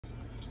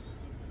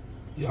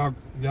Y'all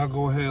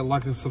go ahead,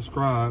 like and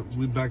subscribe.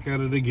 We back at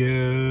it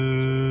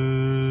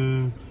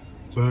again.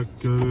 Back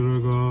at it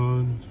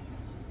again.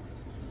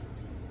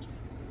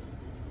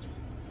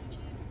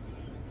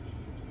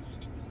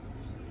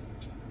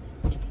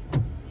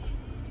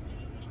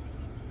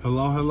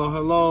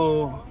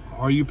 Hello.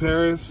 Are you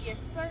Paris?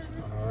 Yes, sir.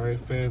 All right,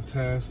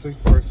 fantastic.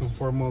 First and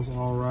foremost,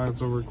 all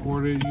rides are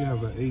recorded. You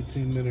have an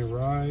 18-minute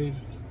ride.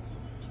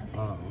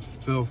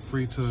 Feel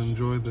free to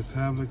enjoy the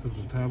tablet because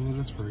the tablet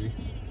is free.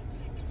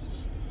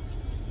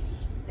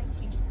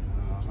 Thank you.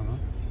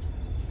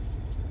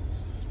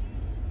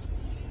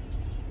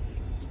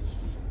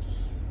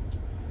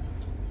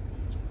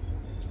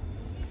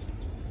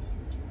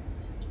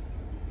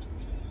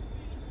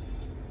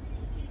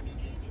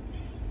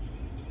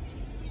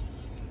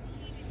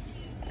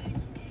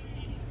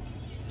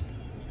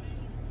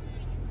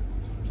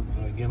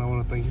 Again, I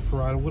want to thank you for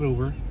riding with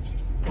Uber.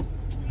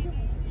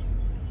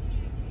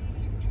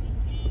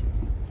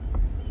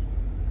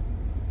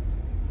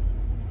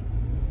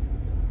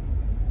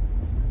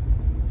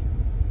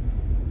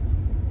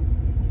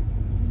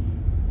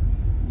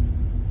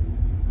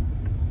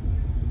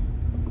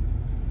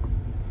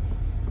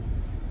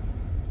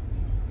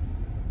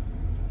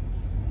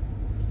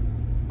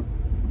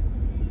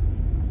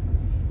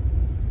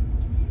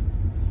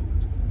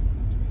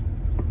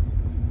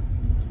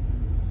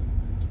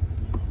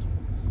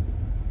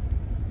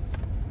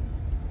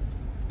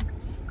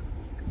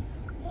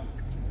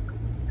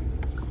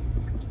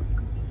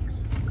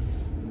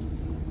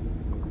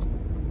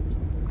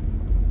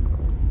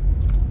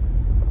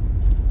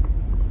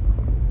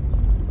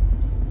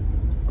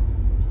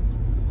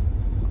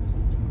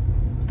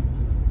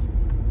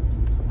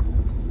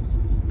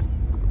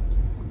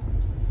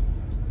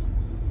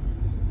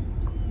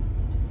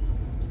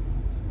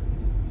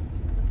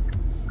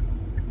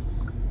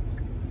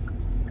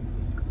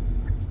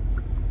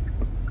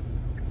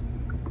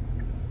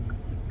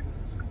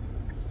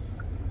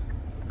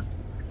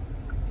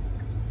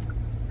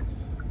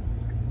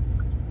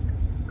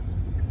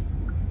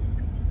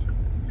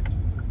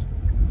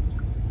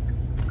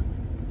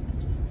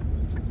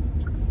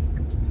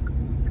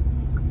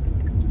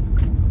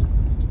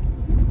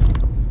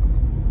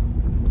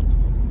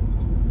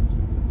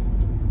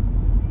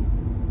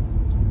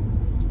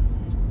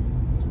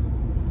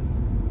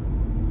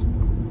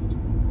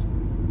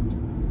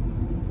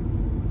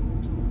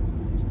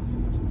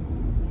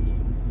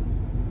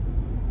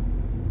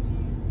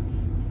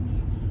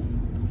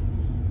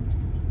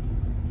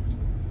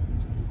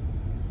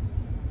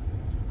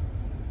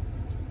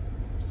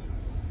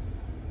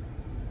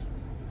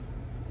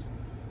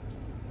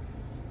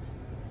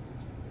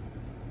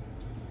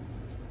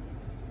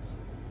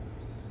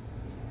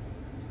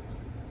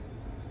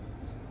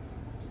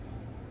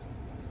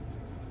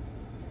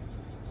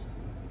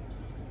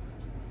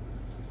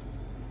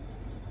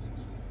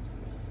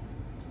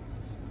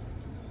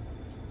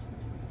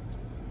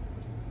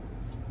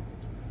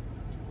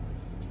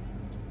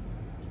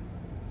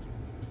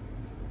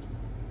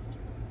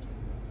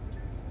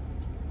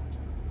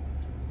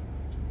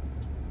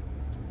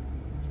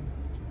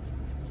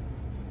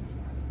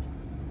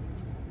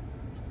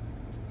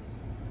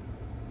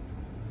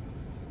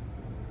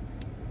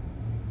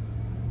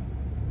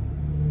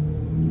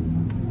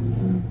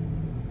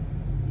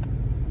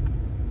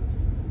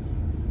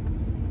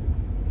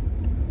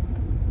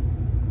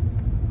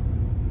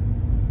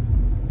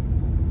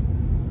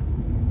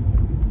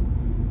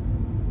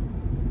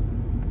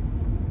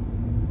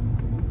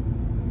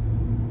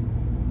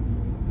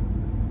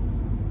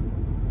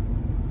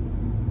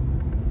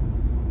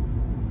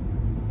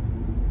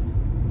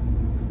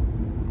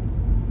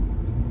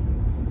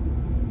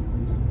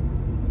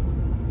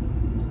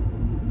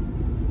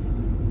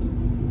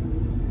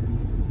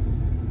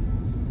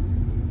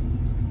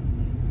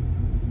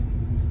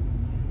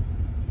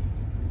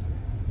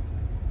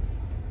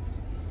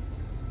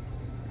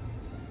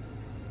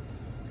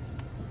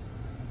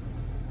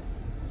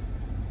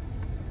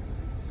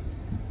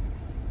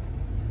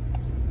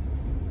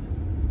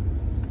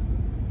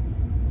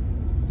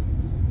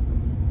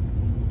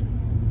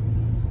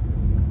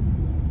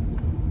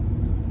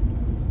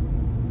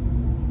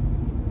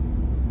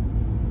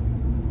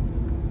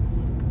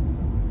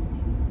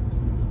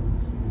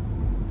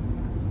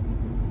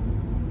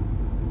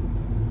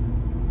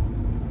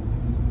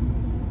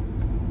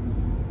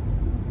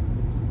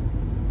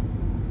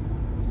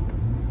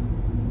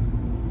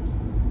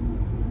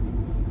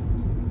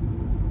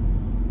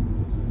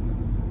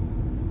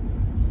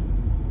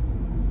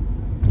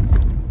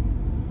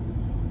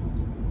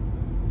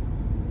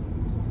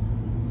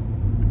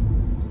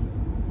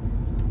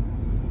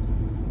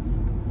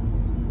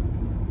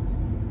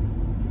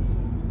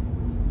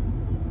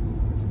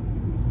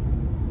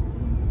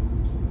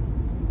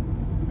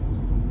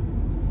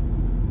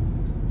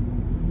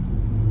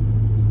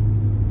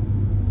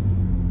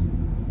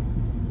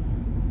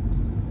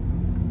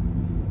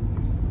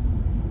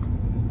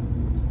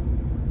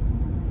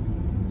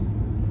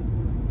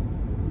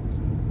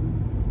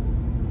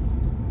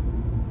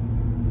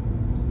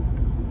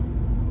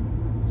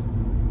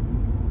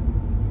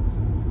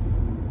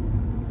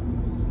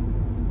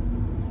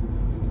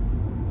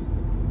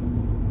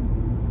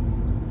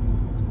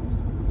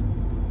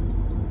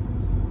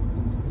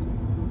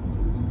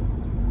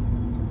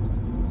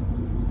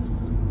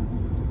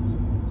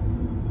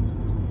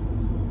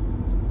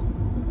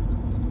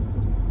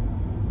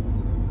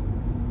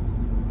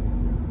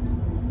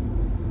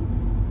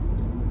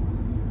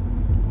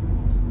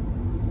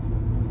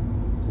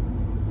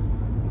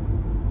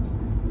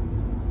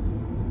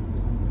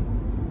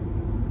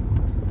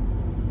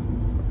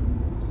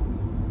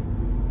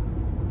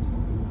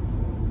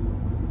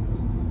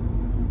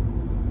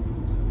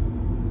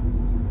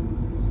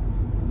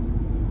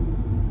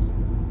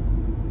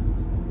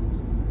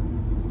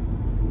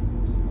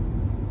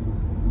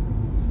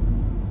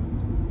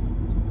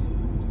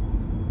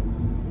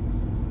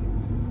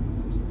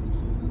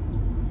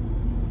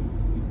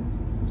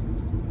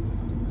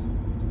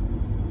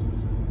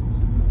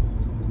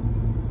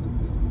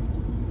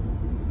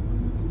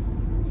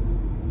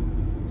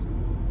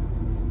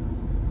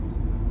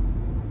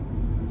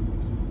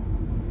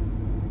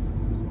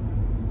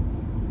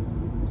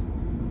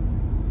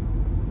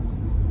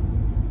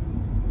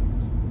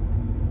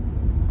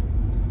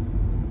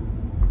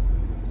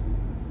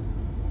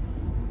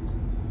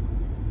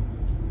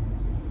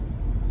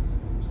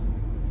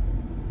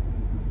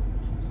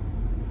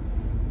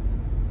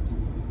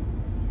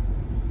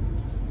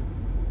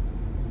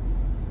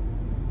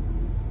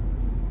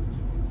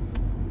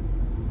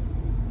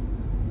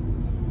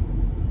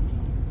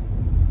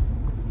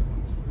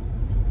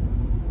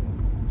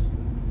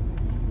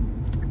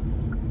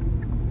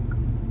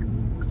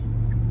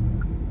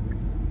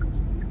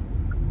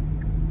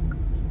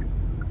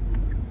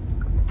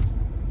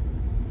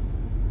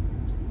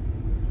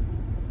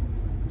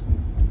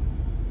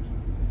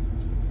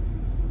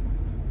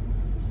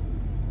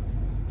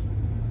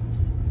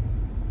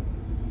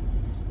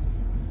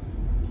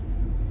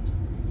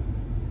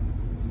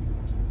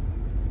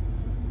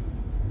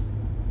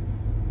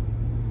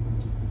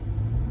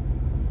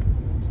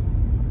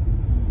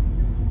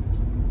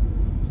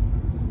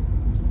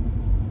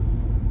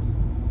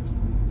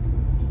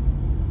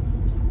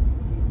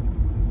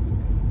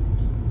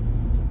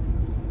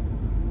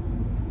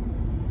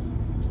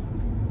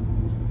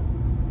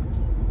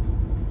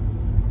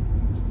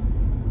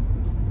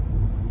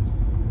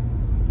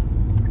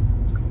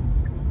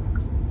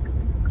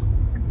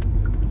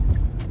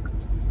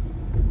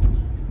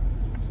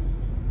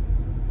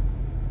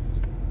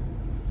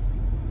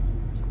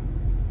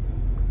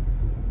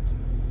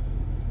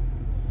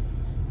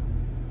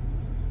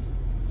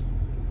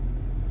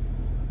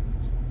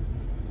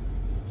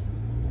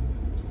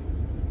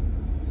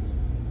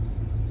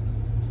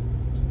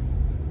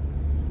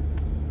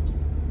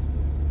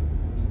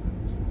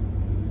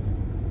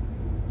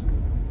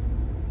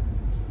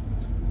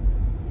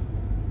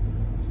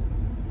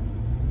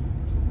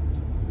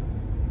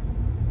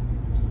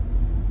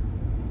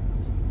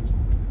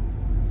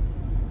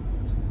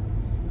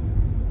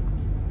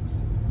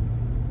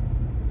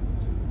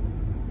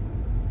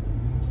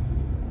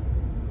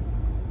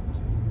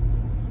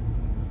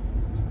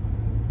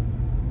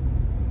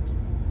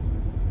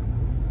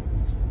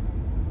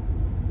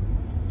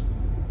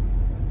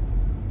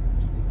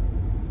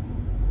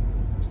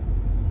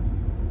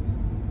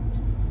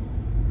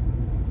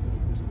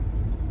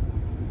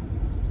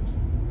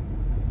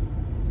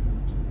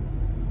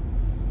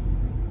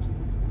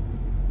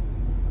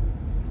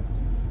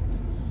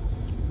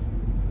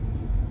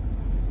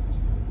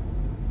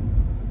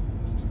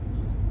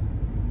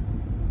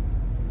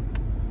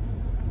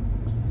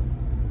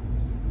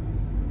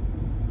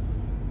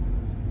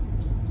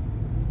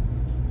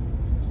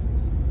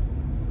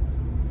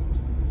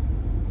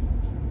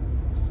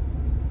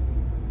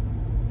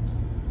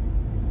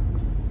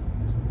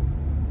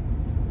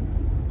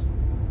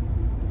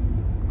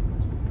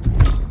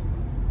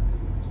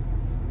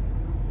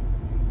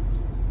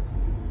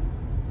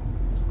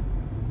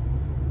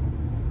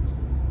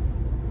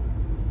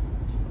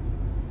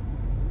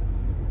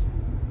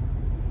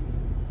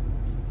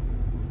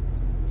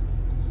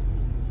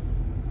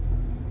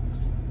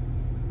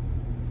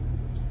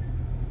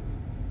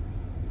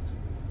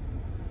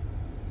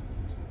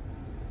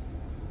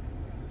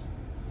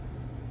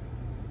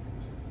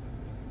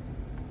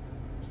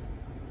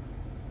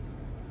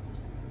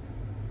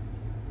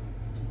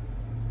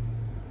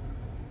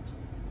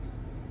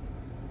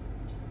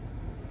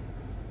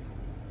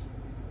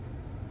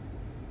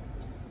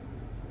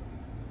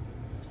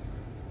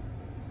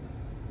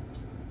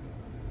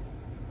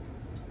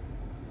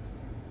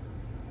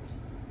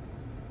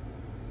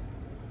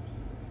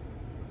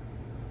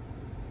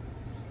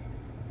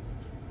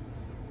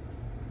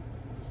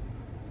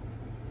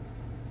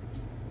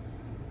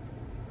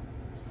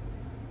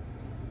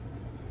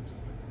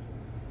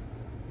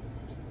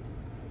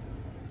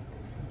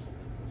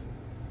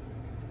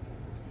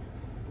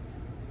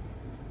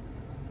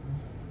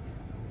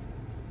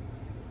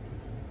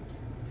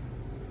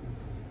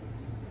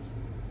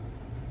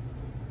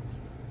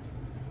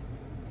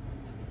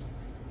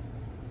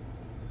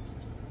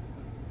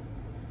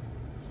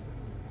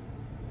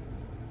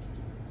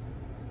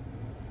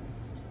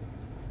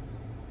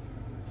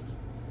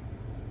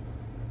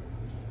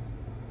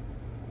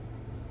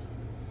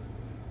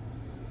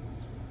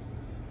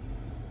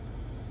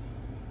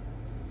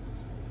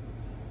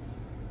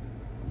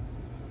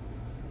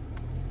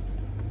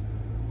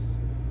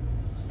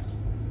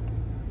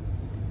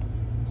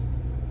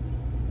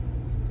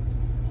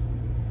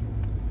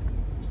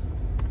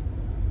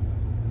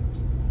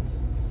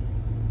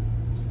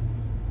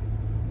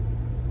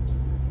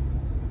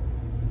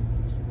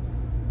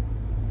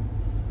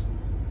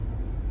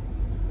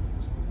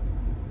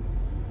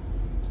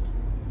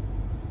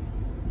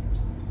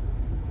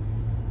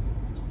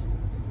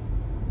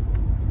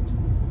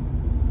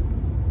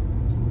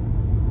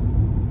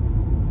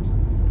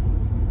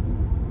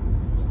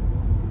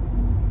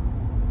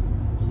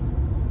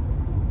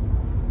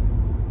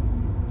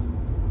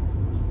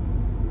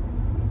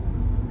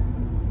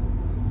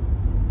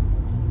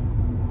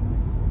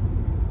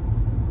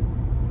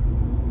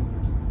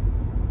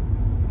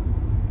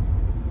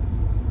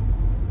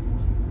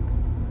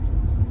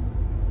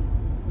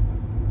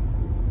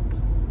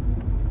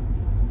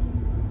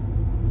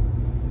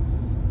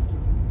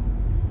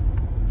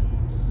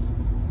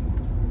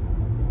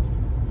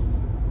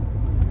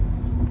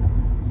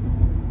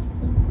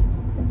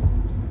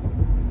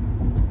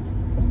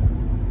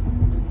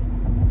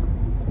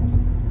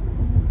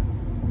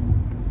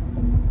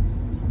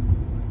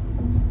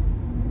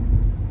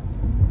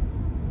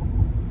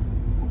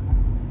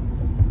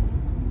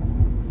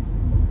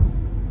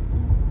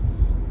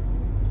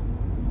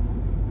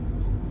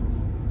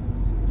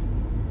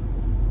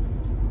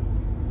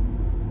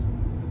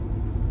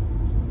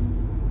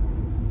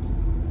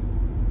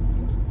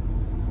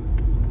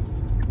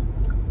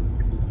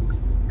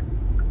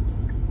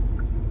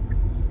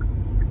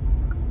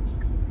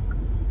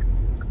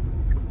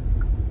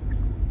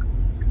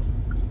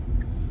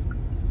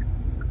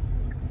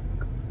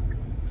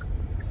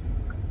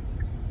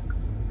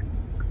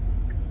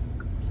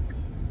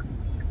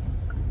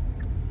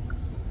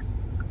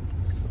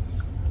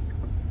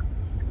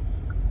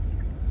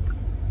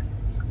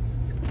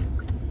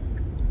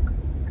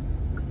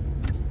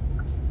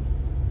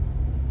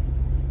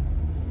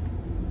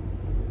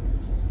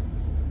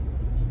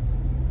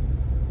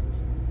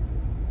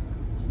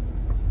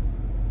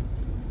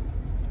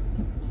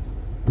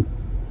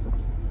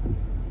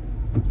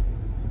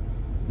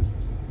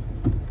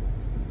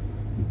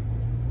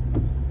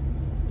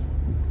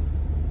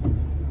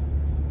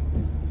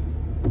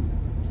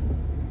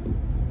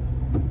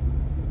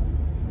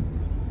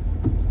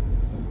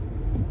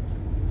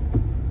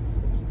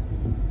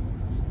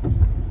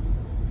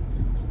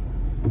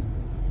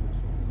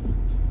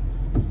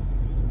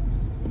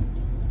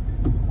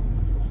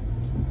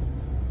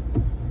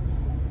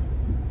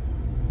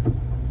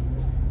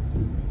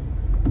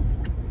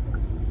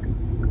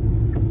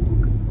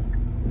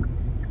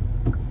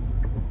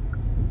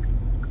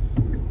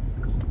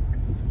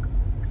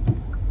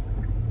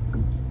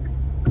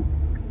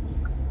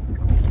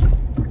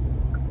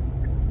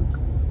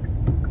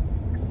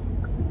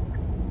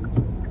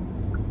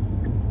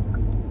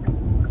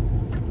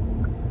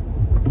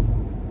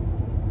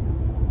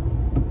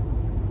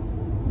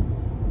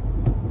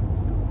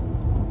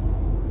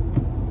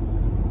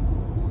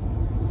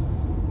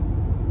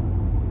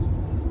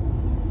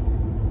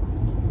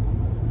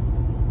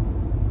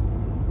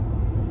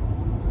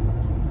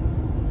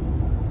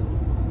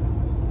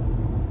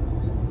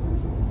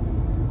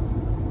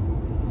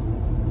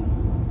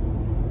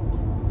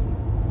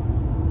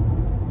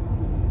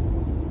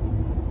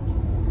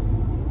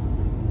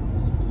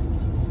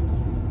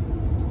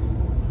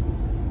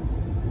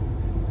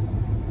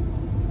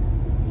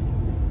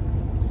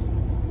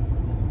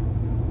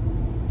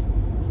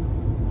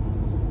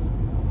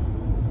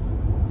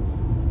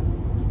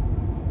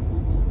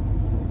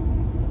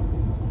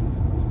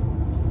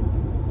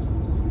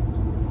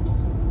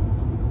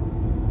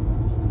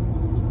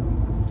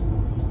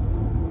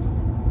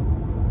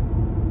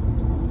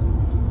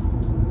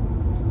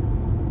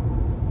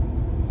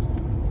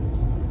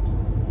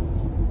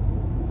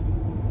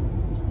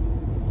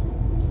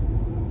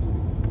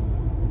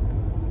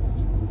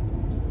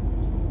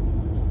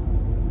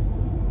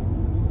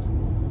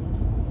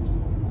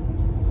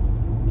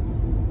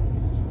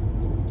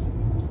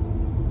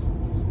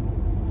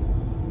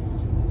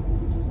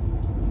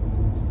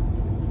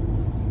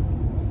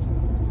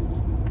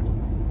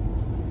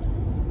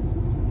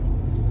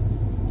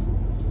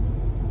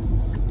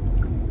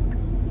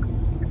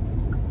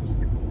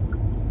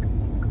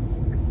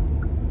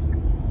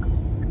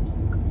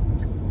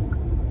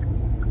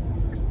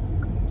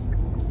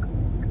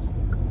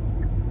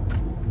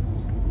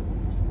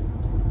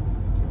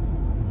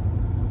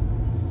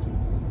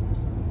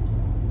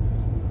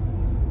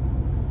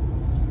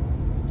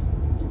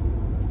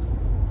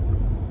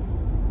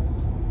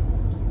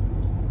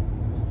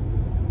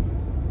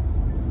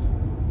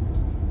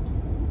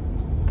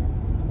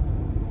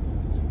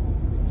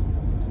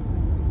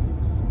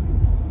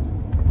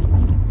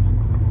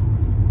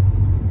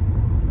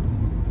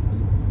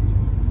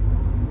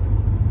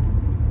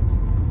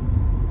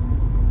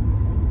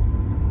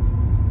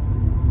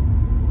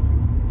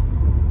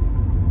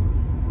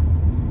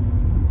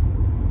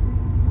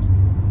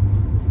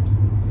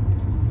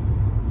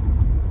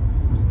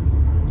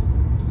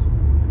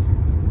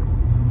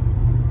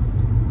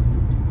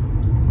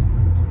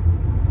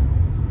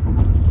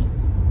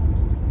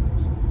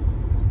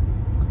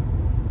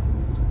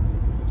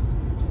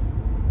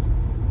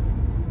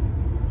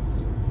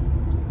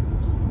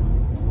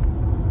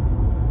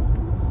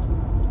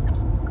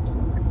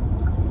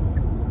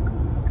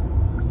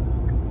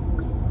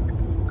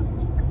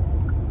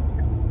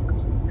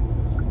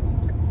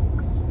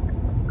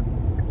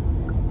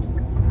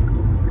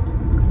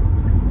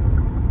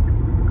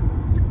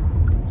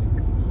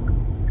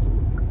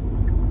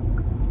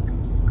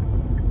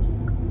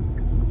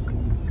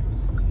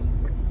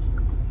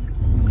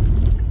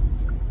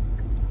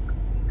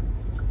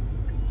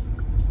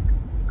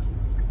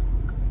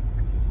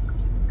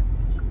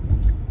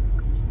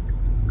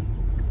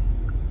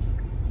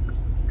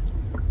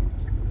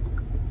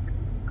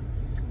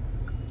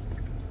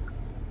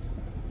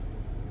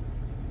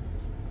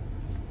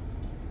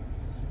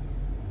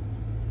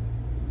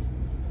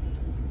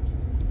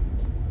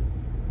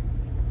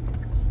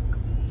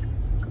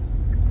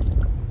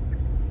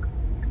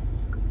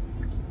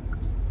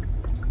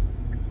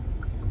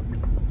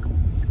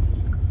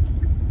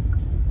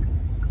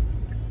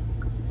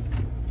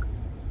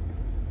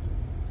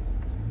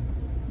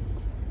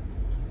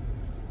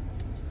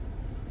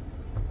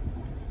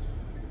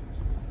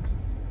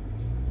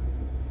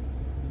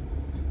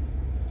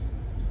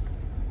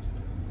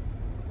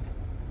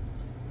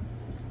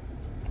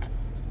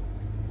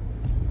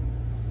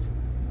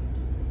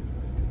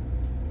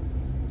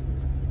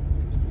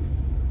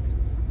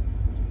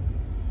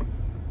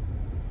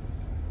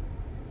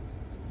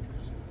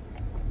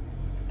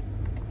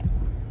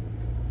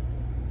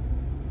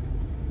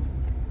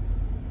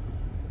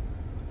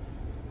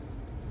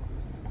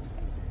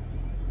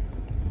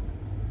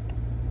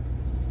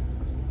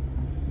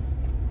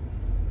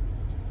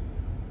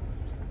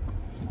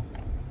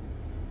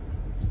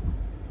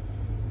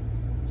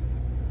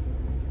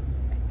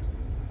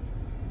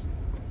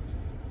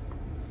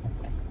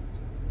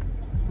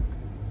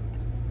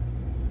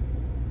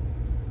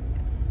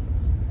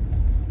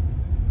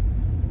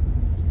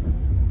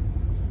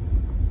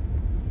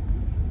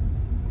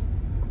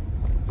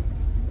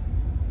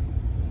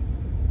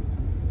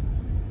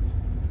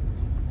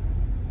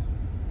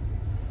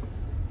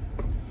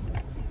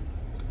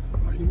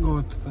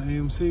 It's the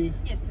AMC?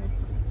 Yes, sir.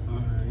 All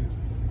right.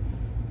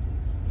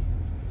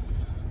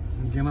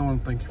 Again, I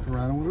want to thank you for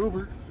riding with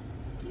Uber.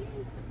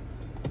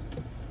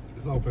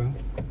 It's open.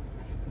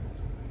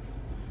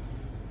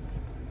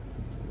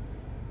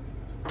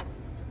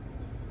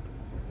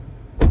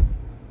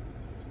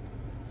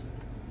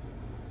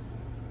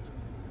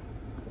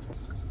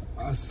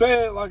 I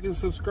said like and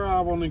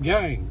subscribe on the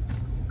gang.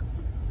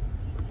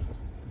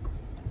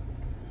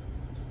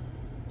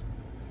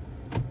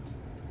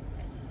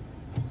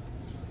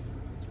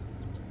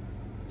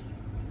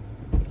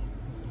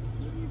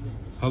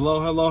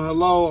 Hello, hello,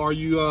 hello. Are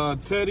you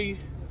Teddy?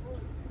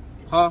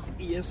 Huh?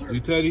 Yes, sir.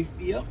 You Teddy?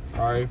 Yep.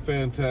 All right,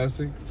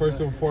 fantastic.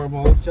 First and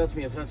foremost. Trust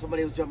me, if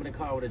somebody was jumping in the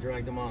car, I would have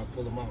dragged them on and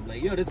pulled them on.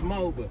 Like, yo, this is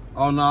my Uber.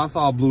 Oh, no, I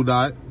saw a blue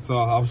dot. So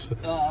I was.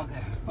 Oh,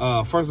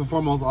 okay. First and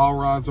foremost, all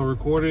rides are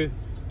recorded.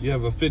 You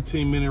have a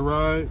 15-minute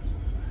ride.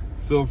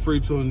 Feel free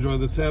to enjoy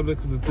the tablet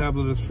because the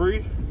tablet is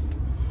free.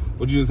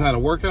 Would you just had a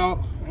workout?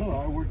 Oh,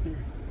 I work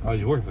there. Oh,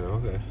 you work there?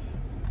 Okay.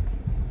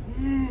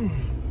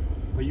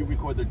 But you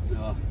record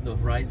the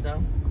rides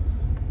now?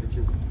 Which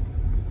is...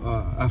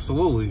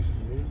 Absolutely.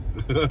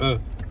 Yeah,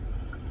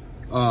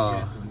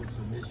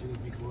 some issues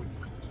before?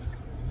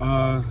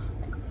 I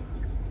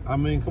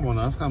mean, come on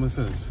now, that's common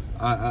sense.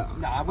 I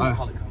wouldn't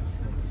call it common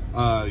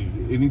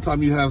sense.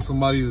 Anytime you have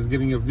somebody that's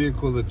getting a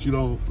vehicle that you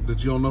don't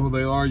know who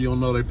they are, you don't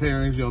know their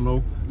parents, you don't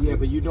know. Yeah,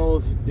 but you know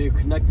they're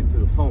connected to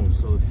the phone,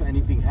 so if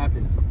anything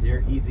happens,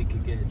 they're easy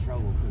could get in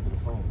trouble because of the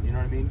phone. You know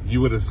what I mean? You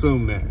would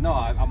assume that. No,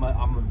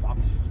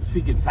 I'm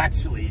speaking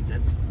factually.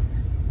 That's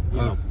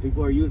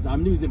people are using.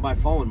 I'm using my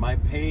phone. My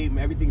pay,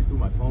 everything's through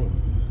my phone.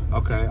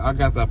 Okay, I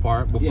got that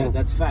part. Before. Yeah,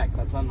 that's facts.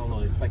 That's not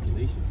no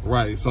speculation.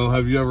 Right. So,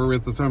 have you ever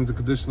read the terms and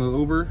conditions of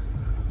Uber?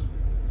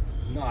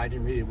 No, I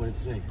didn't read it. What did it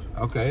say?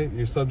 Okay,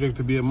 you're subject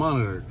to being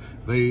monitored.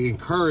 They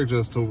encourage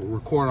us to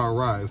record our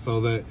rides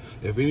so that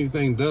if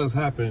anything does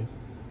happen,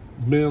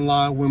 men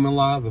lie, women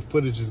lie, the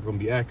footage is going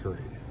to be accurate.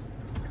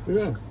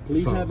 Yeah,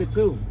 police have it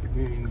too. I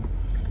mean,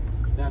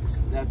 that's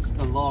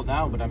the law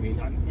now. But I mean,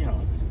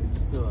 it's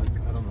still. I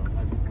don't know.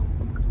 I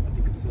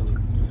think it's silly.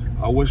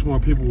 I wish more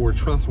people were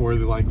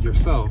trustworthy like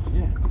yourself.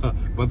 Yeah.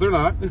 But they're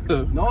not.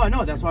 No, I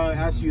know. That's why I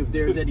asked you if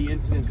there's any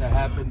incidents that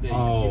happened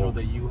that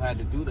that you had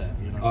to do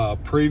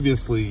that.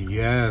 Previously,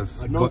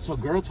 yes. No, so a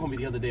girl told me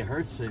the other day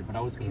her shit, but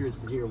I was curious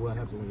to hear what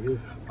happened with you.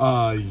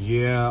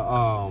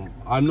 Yeah.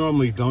 I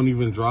normally don't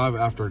even drive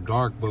after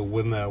dark, but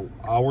when that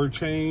hour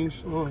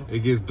change, it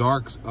gets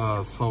dark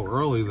so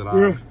early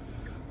that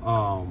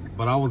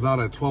but I was out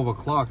at 12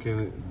 o'clock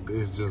and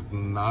it's just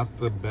not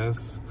the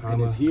best kind of.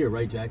 And it's here,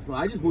 right, Jacksonville?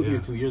 I just moved here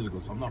 2 years ago,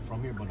 so I'm not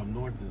from here, but I'm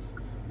north is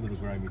a little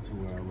grimy too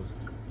where I was.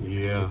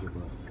 Yeah.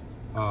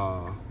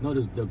 No,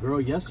 the girl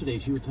yesterday,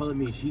 she was telling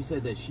me, she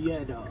said that she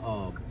had,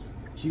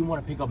 she didn't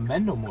want to pick up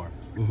men no more.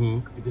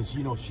 Because,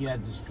 she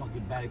had this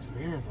fucking bad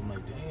experience. I'm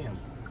like, damn.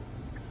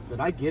 But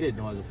I get it,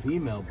 though, as a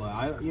female.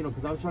 But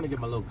because I was trying to get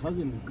my little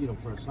cousin,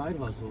 for a side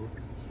hustle.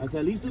 I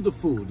said, at least do the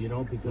food,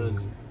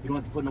 because you don't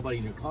have to put nobody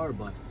in your car.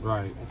 But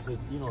right. I said,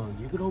 you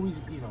could always,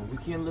 we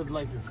can't live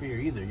life in fear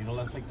either.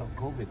 That's like the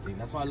COVID thing.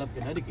 That's why I left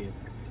Connecticut.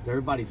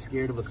 Everybody's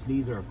scared of a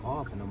sneeze or a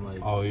cough, and I'm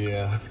like, oh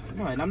yeah.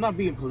 No, and I'm not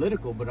being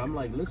political, but I'm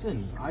like,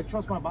 listen, I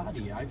trust my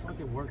body. I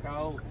fucking work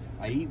out.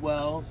 I eat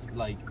well.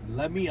 Like,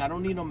 I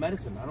don't need no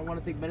medicine. I don't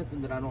want to take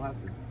medicine that I don't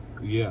have to.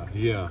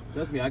 Yeah.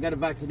 Trust me, I got a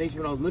vaccination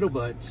when I was little,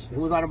 but it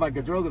was out of my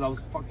control because I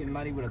was fucking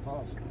not even a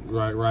talk.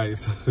 Right.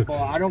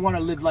 Well, I don't want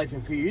to live life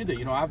in fear either.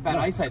 I have bad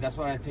eyesight. That's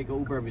why I take an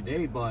Uber every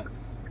day, but.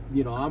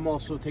 I'm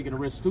also taking a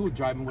risk too,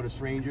 driving with a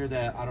stranger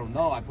that I don't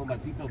know. I put my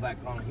seatbelt back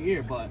on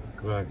here, but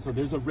so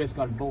there's a risk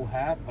on both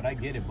half. But I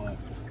get it. But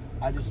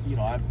I just,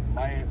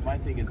 my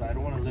thing is I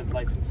don't want to live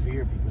life in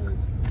fear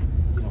because,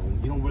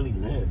 you don't really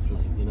live,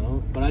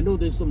 But I know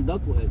there's some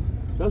knuckleheads.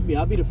 Trust me,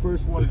 I'll be the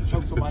first one to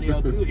choke somebody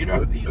out too. You know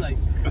what I mean?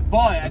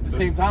 But at the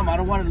same time, I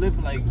don't want to live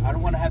I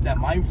don't want to have that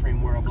mind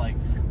frame where I'm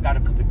got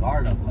to put the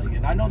guard up.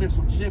 And I know there's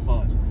some shit,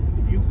 but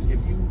if you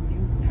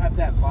have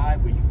that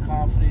vibe where you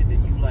confident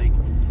and you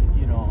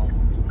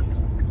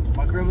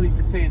my grandma used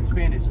to say in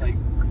Spanish,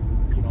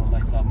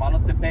 la mano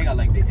te pega,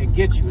 it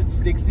gets you, it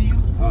sticks to you.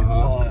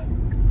 But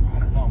I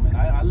don't know, man.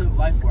 I live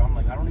life where I'm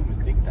I don't even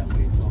think that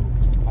way, so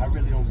I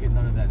really don't get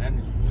none of that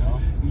energy,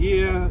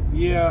 Yeah.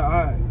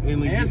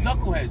 And there's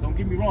knuckleheads. Don't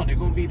get me wrong. They're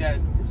gonna be that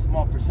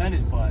small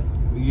percentage, but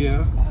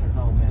yeah. I don't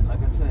know, man.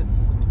 Like I said,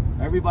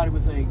 everybody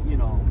was saying,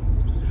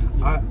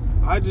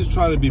 I just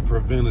try to be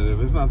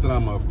preventative. It's not that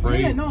I'm afraid.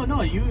 Yeah,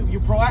 no,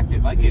 you're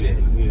proactive. I get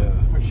it. Yeah.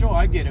 For sure,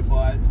 I get it.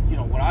 But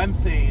what I'm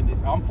saying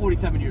is, I'm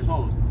 47 years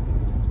old,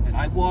 and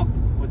I walk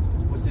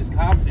with this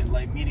confidence,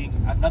 meaning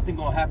nothing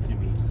gonna happen to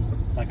me.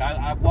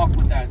 I walk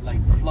with that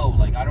flow.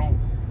 I don't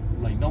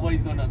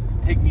nobody's gonna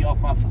take me off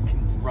my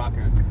fucking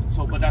rocker.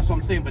 So, but that's what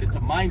I'm saying. But it's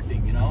a mind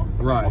thing,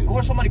 Right. Of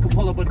course, somebody could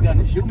pull up with a gun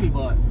and shoot me,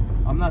 but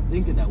I'm not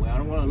thinking that way. I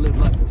don't want to live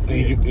life in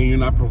fear. And you're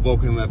not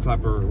provoking that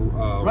type of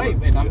right.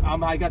 And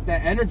I got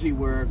that energy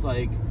where it's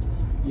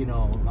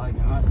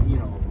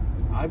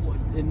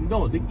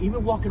No,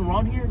 even walking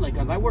around here, like,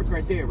 as I work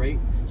right there, right?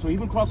 So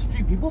even across the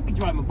street, people be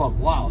driving buck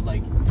wild.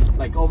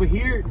 Like over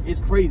here, it's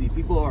crazy.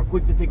 People are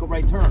quick to take a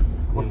right turn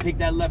or take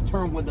that left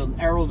turn when the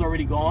arrow's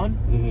already gone.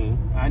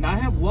 And I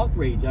have walk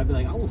rage. I'd be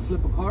like, I will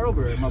flip a car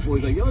over. And my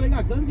boy's like, yo, they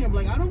got guns here. I'm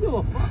like, I don't give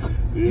a fuck.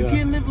 Yeah. You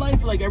can't live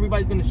life like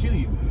everybody's gonna shoot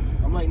you.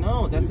 I'm like,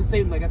 no, that's the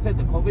same. Like I said,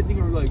 the COVID thing,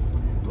 are like,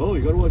 oh,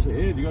 you gotta wash your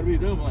hands. You gotta be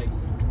them. I'm like,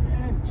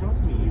 man,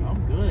 trust me,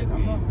 I'm good.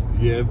 I'm not.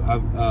 Yeah,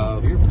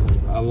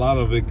 a lot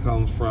of it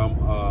comes from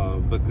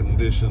the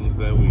conditions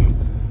that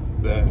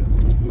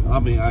I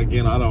mean,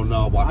 again, I don't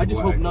know about. I just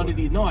hope none of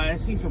these. No, I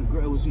see some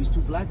girls. It was these 2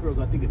 black girls,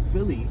 I think in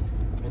Philly,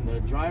 and the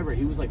driver,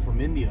 he was like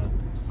from India,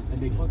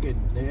 and they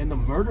end up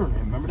murdering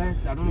him. Remember that?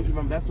 I don't know if you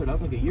remember that story. That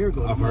was like a year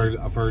ago.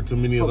 I've heard too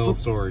many of those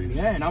stories.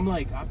 Yeah, and I'm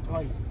like,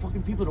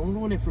 fucking people don't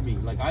ruin it for me.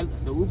 Like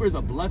the Uber is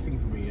a blessing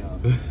for me.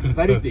 If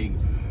anything.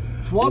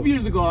 12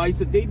 years ago, I used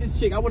to date this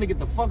chick. I want to get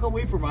the fuck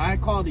away from her. I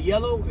called the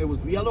yellow. It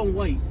was yellow and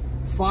white.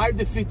 5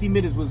 to 50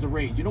 minutes was the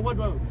range. You know what?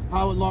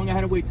 How long I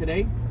had to wait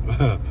today?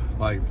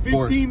 Like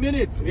 15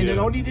 minutes. And it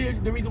only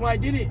did the reason why I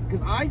did it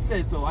because I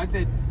said so. I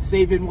said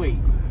save and wait.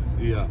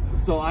 Yeah.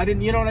 So I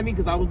didn't. You know what I mean?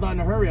 Because I was not in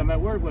a hurry. I'm at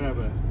work,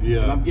 whatever.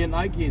 Yeah. And I'm getting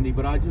eye candy,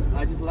 but I just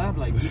laugh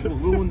like people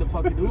ruin the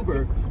fucking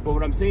Uber. But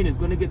what I'm saying is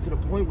going to get to the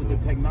point with the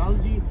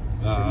technology.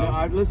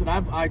 Listen,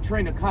 I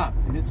train a cop,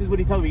 and this is what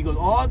he told me. He goes,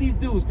 all these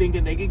dudes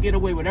thinking they can get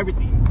away with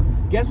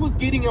everything. Guess what's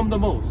getting them the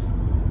most?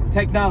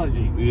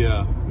 Technology.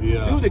 Yeah.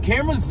 Dude, the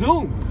camera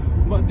zoomed.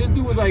 But this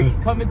dude was like,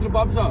 come into the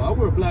barbershop. I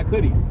wear a black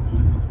hoodie.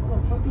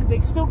 They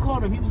still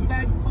caught him. He was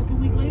back a fucking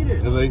week later.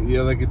 And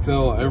they could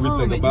tell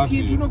everything about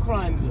you. You can't do no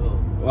crimes though.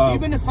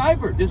 Even the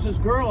cyber. This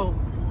girl,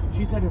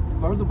 she said her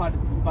brother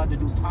about to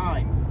do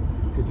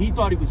time because he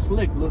thought he was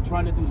slick,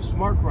 trying to do the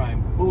smart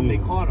crime. Boom, they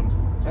caught him.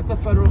 That's a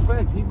federal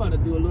offense. He's about to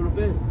do a little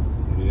bit.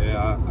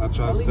 Yeah, I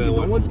try to stay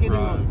away from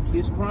crimes.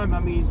 This crime. I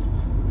mean,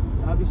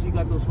 obviously you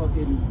got those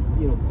fucking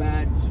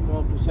bad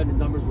small percentage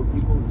numbers where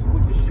people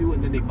quick to shoot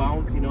and then they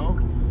bounce,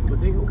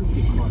 but they always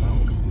get caught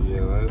out.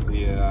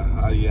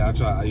 I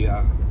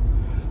try.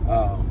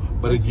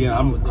 But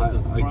again,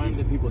 the crime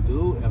that people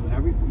do.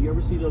 You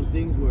ever see those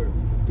things where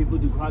people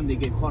do crime, they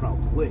get caught out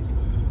quick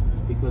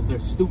because they're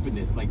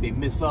stupidness, like they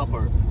miss up,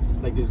 or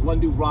like this one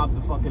dude robbed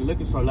the fucking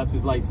liquor store, left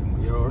his license.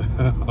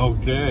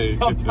 Okay.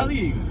 I'm telling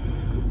you,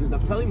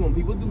 when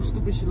people do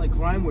stupid shit like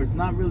crime, where it's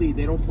not really,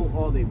 they don't put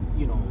all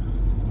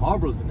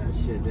Marlboros in that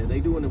shit. They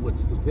doing it with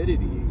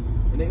stupidity,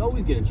 and they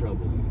always get in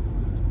trouble.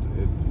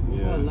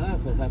 I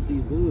laugh at half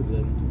these dudes,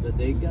 and that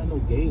they got no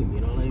game.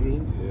 You know what I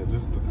mean? Yeah,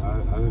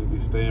 I just be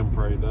staying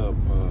prayed up.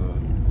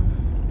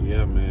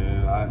 Yeah,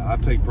 man. I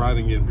take pride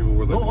in getting people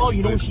where they're going.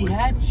 You know what she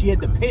had? She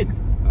had the pin.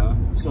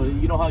 So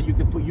you know how you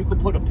could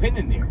put a pin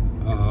in there.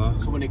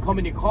 So when they come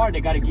in your car,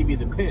 they got to give you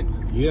the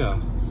pin. Yeah.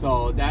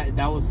 So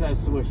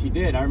that's what she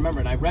did. I remember,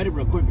 and I read it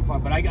real quick before,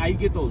 but I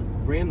get those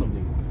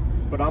randomly.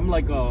 But I'm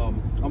like,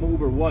 I'm an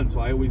Uber One,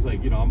 so I always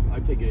like, I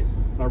take it,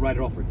 I write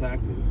it off for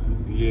taxes.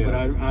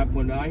 Yeah. But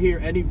when I hear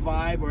any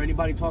vibe or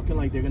anybody talking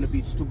like they're gonna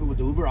be stupid with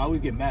the Uber, I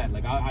always get mad.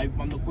 Like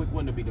I'm the quick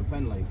one to be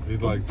defend. Like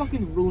he's like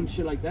fucking ruin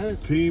shit like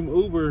that. Team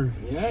Uber.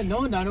 Yeah,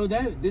 no, not know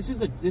that. This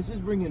is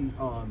bringing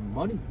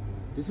money.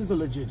 This is a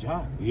legit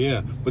job.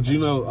 Yeah, but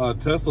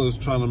Tesla is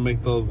trying to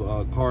make those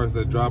cars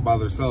that drive by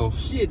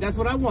themselves. Shit, that's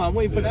what I want. I'm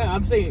waiting for that.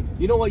 I'm saying,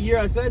 you know what year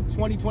I said?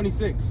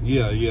 2026.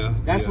 Yeah.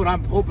 That's what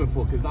I'm hoping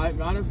for. Because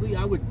honestly,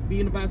 I would be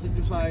in the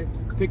passenger side,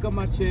 pick up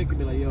my chick, and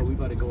be like, yo, we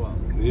about to go out.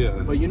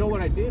 Yeah. But you know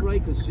what I did,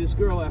 right? Because this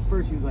girl at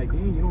first, she was like,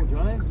 dang, you don't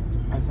drive?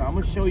 I said, I'm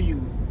going to show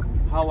you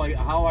how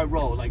I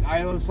roll. Like,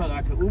 I always thought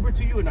I could Uber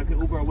to you and I could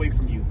Uber away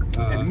from you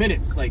in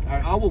minutes. Like,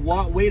 I would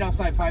wait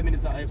outside 5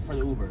 minutes for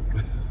the Uber.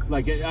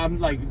 Like, I'm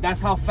like,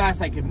 that's how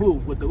fast I can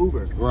move with the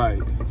Uber.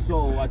 Right.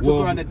 So I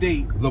took her on a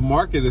date. The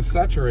market is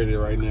saturated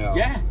right now.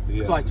 Yeah.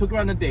 So I took her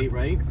on a date,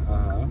 right?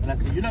 And I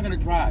said, you're not gonna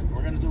drive.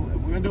 We're gonna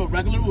do a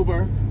regular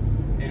Uber.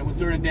 And it was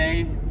during the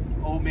day.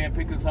 Old man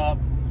picked us up,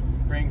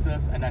 brings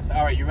us, and I said,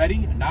 all right, you ready?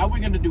 Now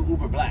we're gonna do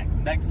Uber Black,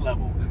 next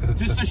level,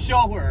 just to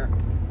show her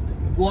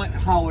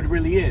how it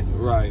really is.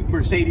 Right.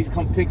 Mercedes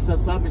picks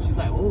us up, and she's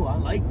like, oh, I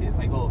like this.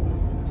 I go,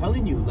 I'm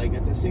telling you, like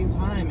at the same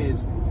time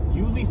is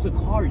you lease a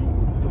car,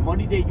 the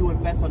money that you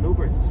invest on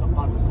Uber is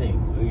about the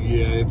same.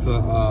 Yeah,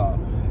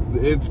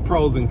 it's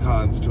pros and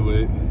cons to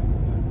it.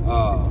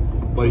 But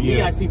for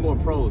me, I see more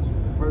pros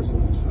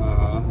personally.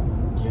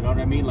 You know what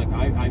I mean? Like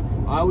I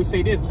always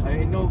say this: I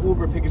ain't no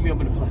Uber picking me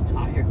up in a flat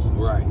tire.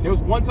 Right. There was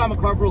one time a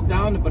car broke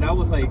down, but I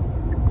was like,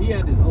 he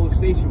had this old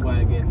station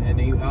wagon,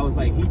 and I was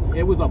like,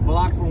 it was a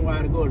block from where I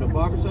had to go to the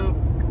barbershop.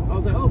 I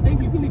was like, oh, thank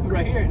you, you can leave me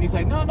right here. And he's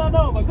like, no,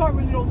 my car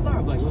really don't start.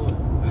 I'm like, well,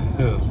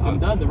 I'm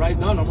done. The ride's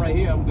done. I'm right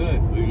here. I'm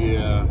good.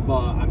 Yeah.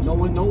 But no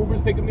Uber's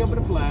picking me up in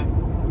a flat.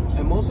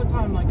 And most of the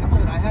time, like I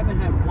said, I haven't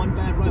had one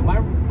bad ride.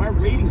 My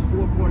rating's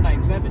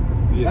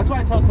 4.97. Yeah. That's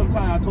why I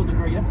told the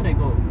girl yesterday,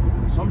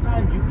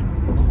 sometimes you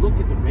can look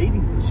at the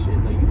ratings and shit.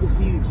 Like you can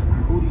see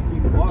who these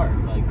people are.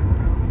 Like,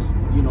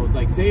 you know,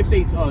 like say if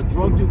they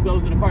drug dude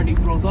goes in the car and he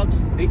throws up,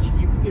 you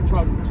could get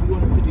charged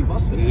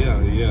 $250 for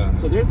that. Yeah.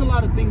 So there's a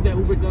lot of things that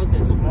Uber does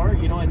that's smart,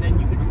 you know, and then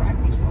you can track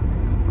these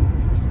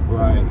fuckers.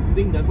 Right. That's the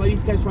thing. That's why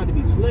these guys try to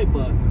be slick,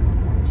 but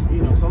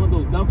you know, some of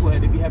those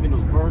knuckleheads, they be having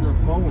those burner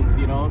phones,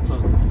 you know. So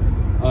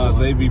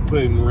they be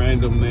putting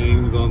random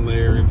names on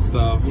there and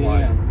stuff.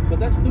 Yeah, like, but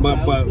that's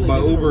stupid. But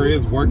Uber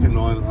is working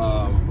on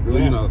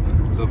you know,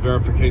 the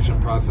verification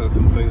process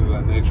and things of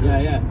that nature.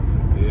 Yeah.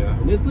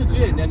 And it's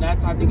legit, and I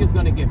think it's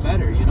gonna get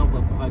better, you know.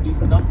 But these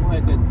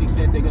knuckleheads that think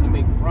that they're gonna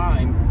make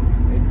crime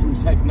through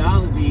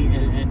technology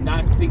and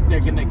not think they're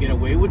gonna get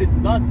away with it's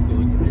nuts,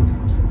 dude.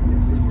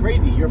 It's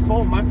crazy. Your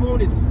phone, my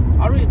phone is.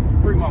 I don't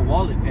even bring my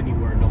wallet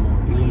anywhere no more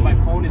because my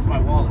phone is my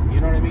wallet.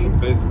 You know what I mean?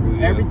 Basically,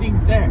 yeah.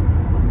 Everything's there.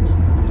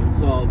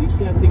 So these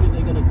guys think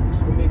they're gonna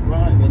commit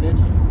crime, and then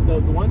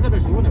the ones that are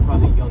doing it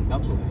probably young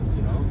knuckleheads,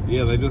 you know?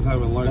 Yeah, they just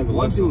haven't learned the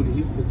lessons. One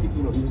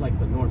dude, he was like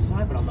the north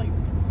side, but I'm like,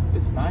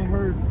 listen, I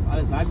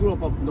grew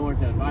up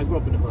north, and I grew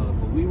up in the hood,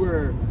 but we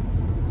were,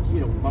 you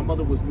know, my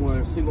mother was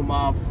more single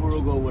mom,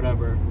 frugal,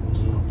 whatever.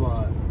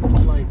 But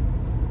I'm like,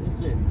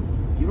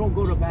 listen, you don't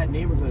go to a bad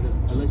neighborhood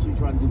unless you're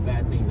trying to do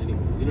bad things anyway.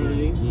 You know what I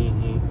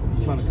mean?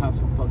 You're trying to cop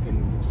some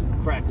fucking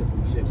crack or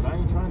some shit, but I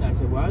ain't trying that. I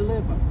said, where I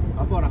live,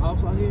 I bought a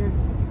house out here,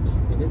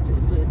 and it's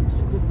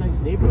a nice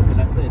neighborhood.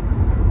 And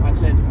I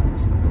said,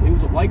 he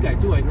was a white guy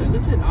too. I said,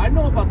 listen, I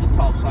know about the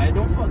South Side.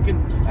 Don't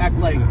fucking act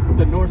like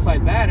the North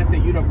Side bad. I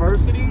said,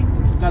 University,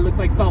 that looks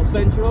like South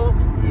Central.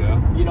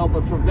 Yeah. You know,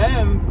 but for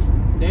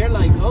them, they're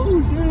like,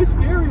 oh shit, it's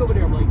scary over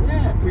there. I'm like,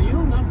 yeah, for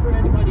you, not for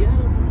anybody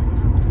else.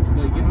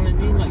 Like, you know what I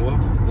mean? Like,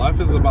 well, life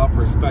is about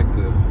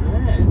perspective.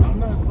 Yeah, I'm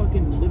not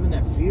fucking living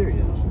that fear,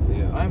 yo.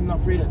 Yeah. I'm not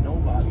afraid of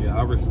nobody. Yeah,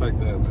 I respect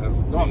that.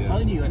 I'm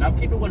telling you, and I'm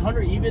keeping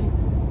 100.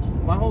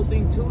 Even my whole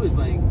thing too is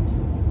like,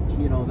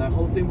 you know, that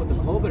whole thing with the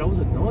COVID, I was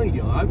annoyed,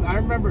 yo. I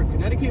remember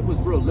Connecticut was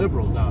real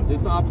liberal now. This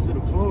is the opposite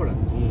of Florida.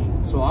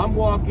 So I'm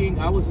walking,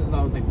 I was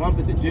like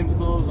bumping the gym's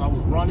closed, I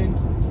was running,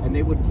 and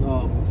they would,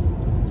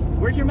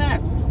 where's your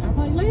mask? And I'm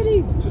like,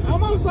 lady,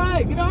 I'm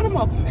outside, get out of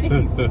my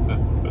face.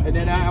 And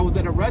then I was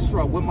at a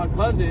restaurant with my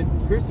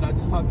cousin, Kristen, I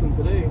just talked to him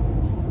today,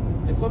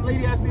 and some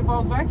lady asked me if I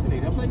was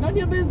vaccinated. I'm like, none of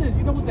your business,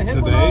 you know what the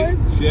HIPAA law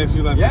is? She asked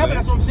you that today? Yeah, but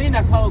that's what I'm saying,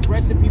 that's how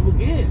aggressive people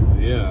get.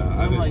 Yeah.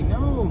 I'm like,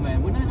 no,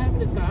 man, we're not having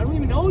this guy, I don't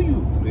even know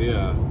you.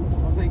 Yeah.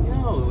 I was like,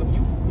 yo, if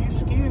you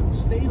scared,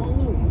 stay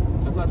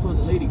home. That's what I told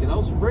the lady, because I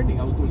was sprinting,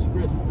 I was doing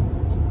sprints.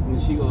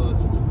 And she goes,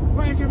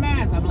 where's your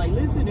mask? I'm like,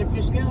 listen, if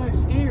you're scared,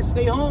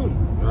 stay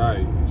home. Right.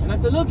 And I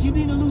said, look, you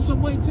need to lose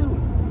some weight too.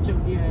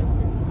 Chunky ass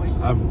weight.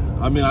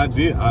 I mean, I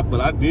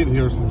did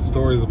hear some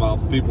stories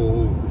about people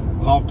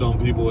who coughed on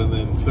people and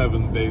then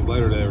 7 days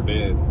later they were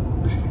dead.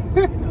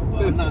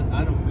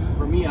 Well,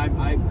 for me, I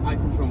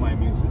control my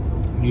immune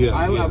system.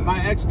 Yeah. My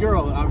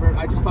ex-girl,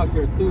 I just talked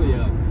to her too,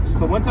 yeah.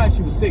 So one time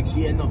she was sick,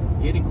 she ended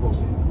up getting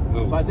COVID.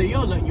 So I said,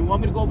 yo, look, you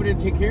want me to go over there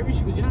and take care of you?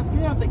 She goes, you're not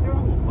scared? I was like, girl,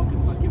 I will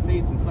fucking suck your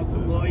face and suck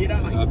some blood, you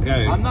know? Like,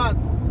 okay.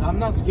 I'm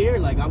not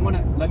scared. Like,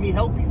 let me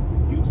help you.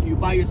 You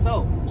by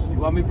yourself. You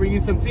want me to bring you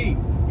some tea?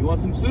 You want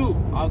some soup?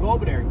 I'll go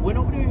over there. Went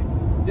over there.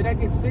 Did I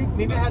get sick?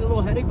 Maybe I had a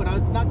little headache, but I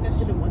knocked that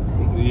shit in one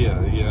day.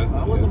 Yeah. So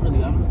I wasn't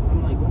really,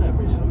 I'm like,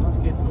 whatever, yeah. I'm not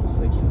scared of no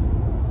sickness.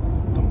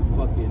 I'm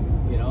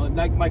fucking, you know,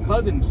 like my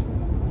cousin,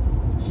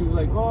 she was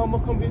like, oh, I'm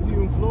gonna come visit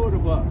you in Florida,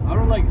 but I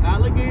don't like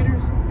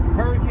alligators,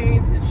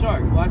 hurricanes, and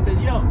sharks. Well, I said,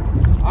 yo,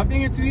 I've been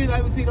here 2 years, I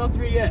haven't seen all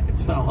three yet.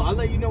 So I'll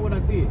let you know when I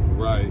see it.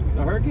 Right.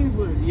 The hurricanes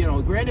were, you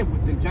know, granted,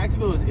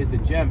 Jacksonville is a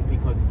gem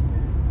because,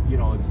 you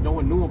know, no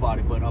one knew about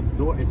it, but up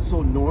north, it's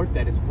so north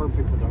that it's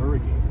perfect for the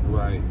hurricane.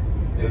 Right.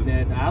 And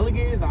then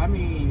alligators, I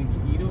mean,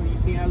 you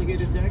see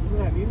alligators in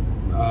Jacksonville, have you?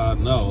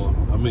 No.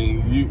 I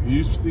mean,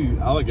 you see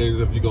alligators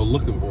if you go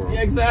looking for them.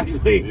 Yeah,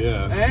 exactly.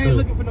 Yeah. I ain't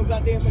looking for no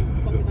goddamn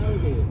fucking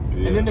alligator.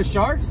 Yeah. And then the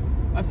sharks,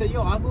 I said,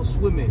 yo, I'll go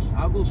swimming,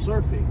 I'll go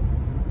surfing.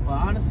 But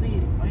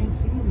honestly, I ain't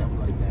seen them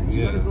like that.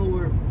 You gotta go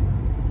where,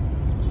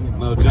 you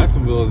know. No,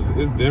 Jacksonville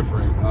is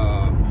different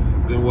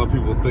than what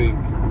people think.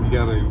 You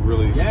gotta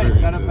really experience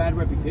it. Yeah, it's got a bad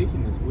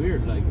reputation. It's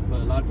weird. Like,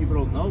 but a lot of people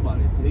don't know about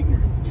it. It's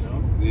ignorance, you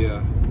know?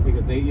 Yeah.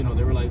 Because they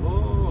were like,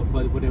 oh,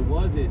 but what it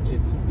was, it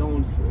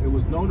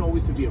was known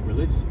always to be a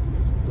religious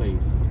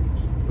place.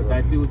 But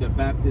that dude, the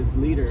Baptist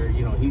leader,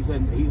 you know, he's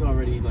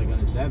already like on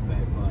his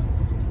deathbed. But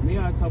for me,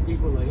 I tell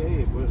people like,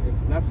 hey,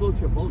 if that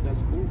floats your boat, that's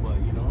cool. But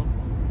you know,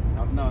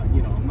 that's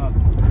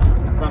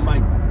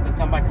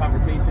not my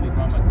conversation. It's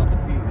not my cup of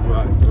tea. You know?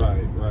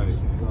 Right.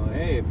 So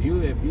hey, if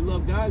you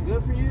love God,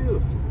 good for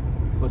you.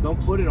 But don't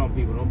put it on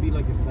people. Don't be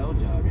like a sell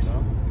job, you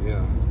know?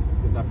 Yeah.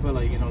 Because I feel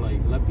like, you know, like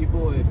let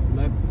people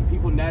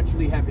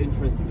naturally have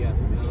interests together.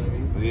 You know what I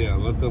mean? Yeah,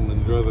 let them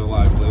enjoy their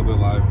life, live their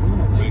life,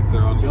 make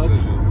their own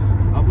decisions.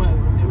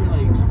 They were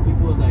like,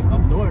 people like up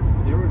north,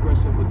 they were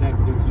aggressive with that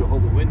because there was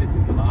Jehovah's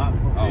Witnesses a lot.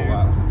 Oh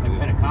wow! And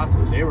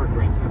Pentecostal, they were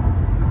aggressive.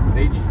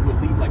 They just would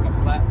leave like a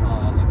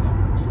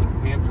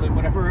pamphlet,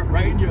 whatever,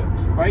 right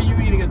you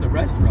eating at the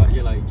restaurant.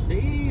 You're like,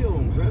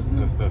 damn,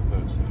 aggressive.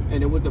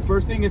 And then with the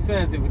first thing it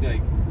says, it would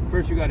like,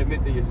 first you got to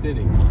admit that you're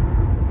sinning.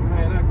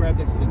 man, I grabbed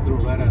that shit and threw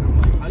it right at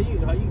him. Like, how you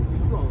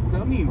going?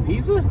 I'm eating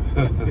pizza?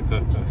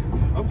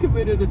 I'm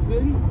committed to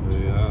sin.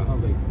 Yeah. I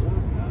was like, fuck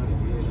out of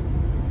here.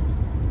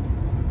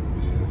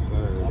 Yes,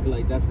 sir. I'll be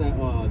like, that's that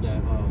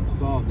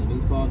song, the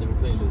new song they were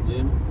playing in the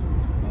gym.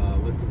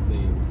 What's his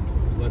name?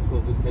 West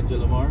Coast with Kendrick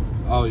Lamar.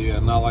 Oh yeah,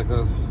 Not Like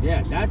Us.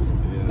 Yeah, that's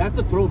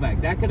a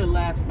throwback. That could have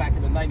lasted back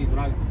in the 90s when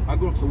I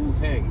grew up to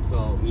Wu-Tang.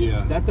 So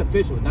yeah, that's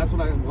official. And that's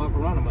when I walk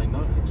around. I'm like,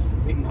 no, it's a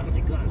thing not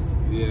like us.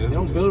 Yeah, they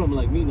don't build them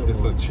like me no more.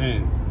 It's a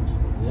chant.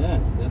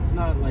 Yeah, that's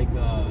not like you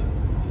know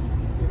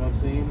what I'm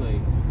saying? Like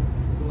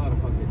there's a lot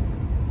of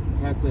fucking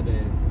cats that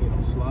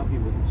sloppy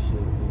with the shit,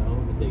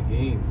 with their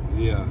game.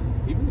 Yeah.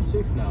 Even the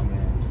chicks now,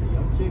 man. The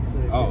young chicks.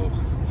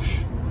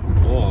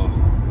 Boy,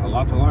 a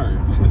lot to learn.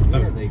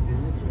 Yeah, they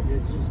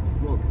just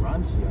real grungy.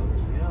 I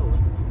was like, yo,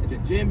 at the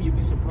gym, you'd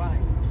be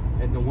surprised.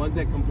 And the ones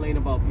that complain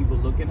about people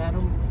looking at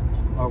them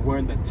are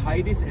wearing the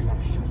tightest and the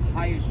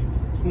highest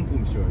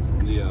pum-pum shorts.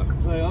 Yeah.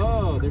 Like,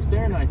 oh, they're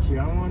staring at you.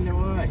 I wonder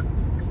why.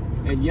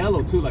 And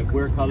yellow, too, like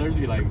weird colors.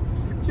 You're like,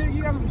 chick,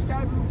 you got some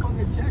sky blue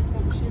fucking jacket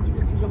up shit. You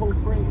can see the whole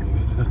frame.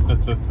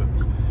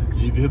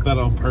 You did that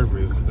on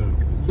purpose.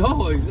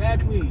 No,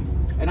 exactly.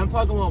 And I'm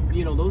talking about,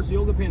 those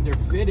yoga pants,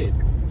 they're fitted.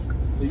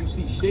 So you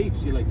see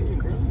shapes, you're like, hey,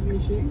 girl, you in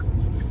shape?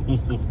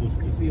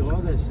 You see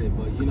all that shit,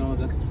 but,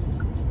 that's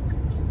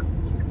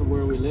just the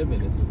world we live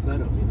in. It's a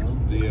setup,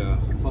 Yeah.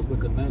 Fuck with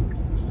the men.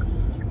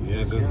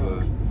 Yeah, just...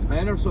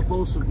 Men are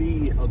supposed to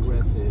be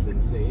aggressive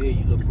and say, hey,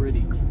 you look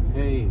pretty.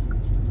 Hey,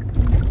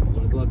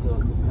 want to go out to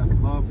have a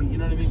coffee? You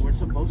know what I mean? We're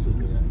supposed to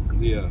do that.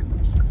 Yeah.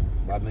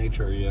 By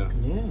nature, yeah.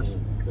 Yeah.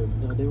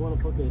 But they want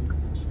to fucking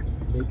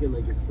make it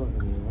like it's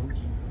something,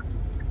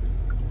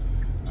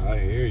 I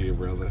hear you,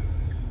 brother.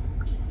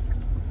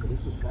 But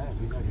this was fast.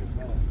 We got here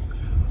fast.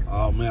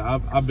 Oh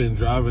man, I've been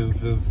driving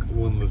since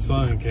when the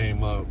sun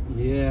came up.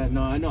 Yeah,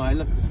 no, I know. I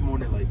left this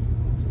morning like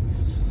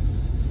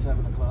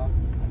 7 o'clock,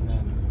 and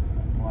then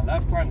my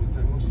last climb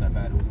wasn't that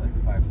bad. It was like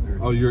 5:30.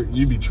 Oh,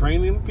 you be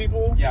training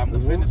people? Yeah, I'm the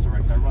fitness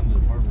director. I run the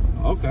department.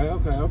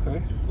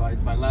 Okay. So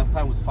my last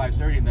time was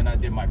 5:30, and then I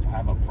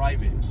have a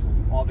private.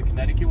 All the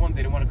Connecticut ones,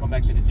 they didn't want to come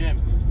back to the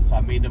gym, so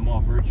I made them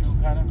all virtual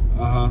kind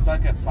of. It's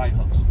like a side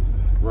hustle.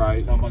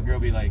 Right. So my girl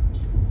be like,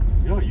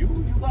 yo, you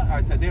got...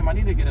 I said, damn, I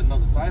need to get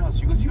another side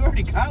hustle. She goes, you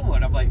already got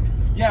one. I'm like,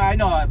 yeah, I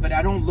know, but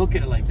I don't look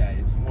at it like that.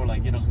 It's more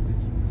like, because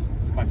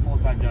it's my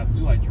full-time job,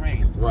 too. I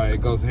train. Right, it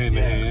goes hand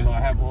in hand. So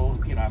I have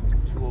I have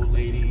 2 old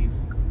ladies.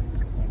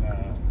 I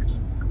got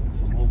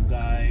some old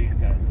guy.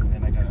 And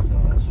then I got,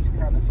 she's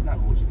not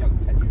old. She's got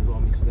 10 years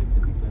on me. She's like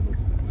 57.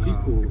 She's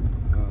cool.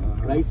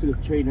 But I used to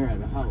train her at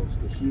the house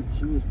because she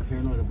was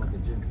paranoid about the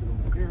gym. So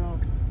I'm like, girl,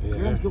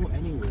 girls go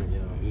anywhere,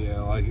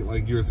 Yeah,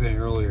 like you were saying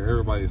earlier,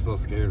 everybody's so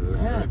scared of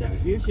everything. That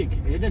fear shit,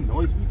 it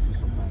annoys me too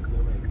sometimes.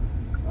 They're like,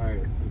 all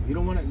right, if you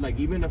don't want to, like,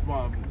 even if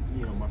my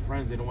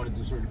friends, they don't want to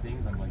do certain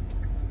things, I'm like,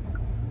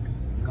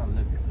 you're not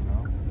living,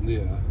 Yeah.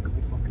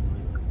 You're fucking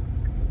living.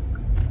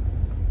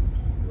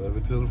 Live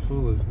it to the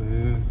fullest, man.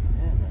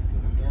 Yeah, man,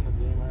 because at the end of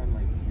the day, man,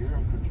 like, you're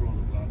in control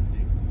of a lot of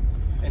things.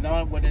 And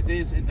now what it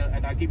is, and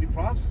I give you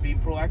props, being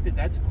proactive,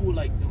 that's cool,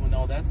 like, doing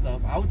all that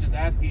stuff. I was just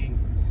asking,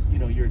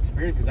 your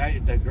experience,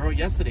 because the girl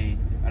yesterday,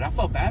 and I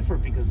felt bad for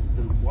her because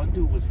the one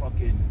dude was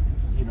fucking,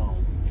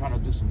 trying to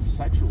do some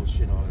sexual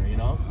shit on her,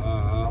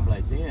 I'm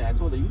like, damn, I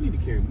told her, you need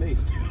to carry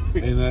mace.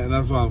 and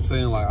that's what I'm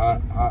saying,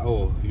 like,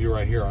 you're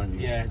right here, aren't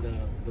you? Yeah,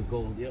 the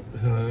gold, yep.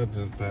 I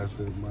just passed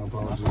it, my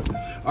apologies.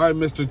 All right,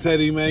 Mr.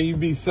 Teddy, man, you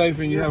be safe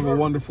and you have a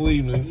wonderful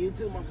evening. You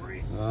too, my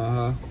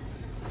friend.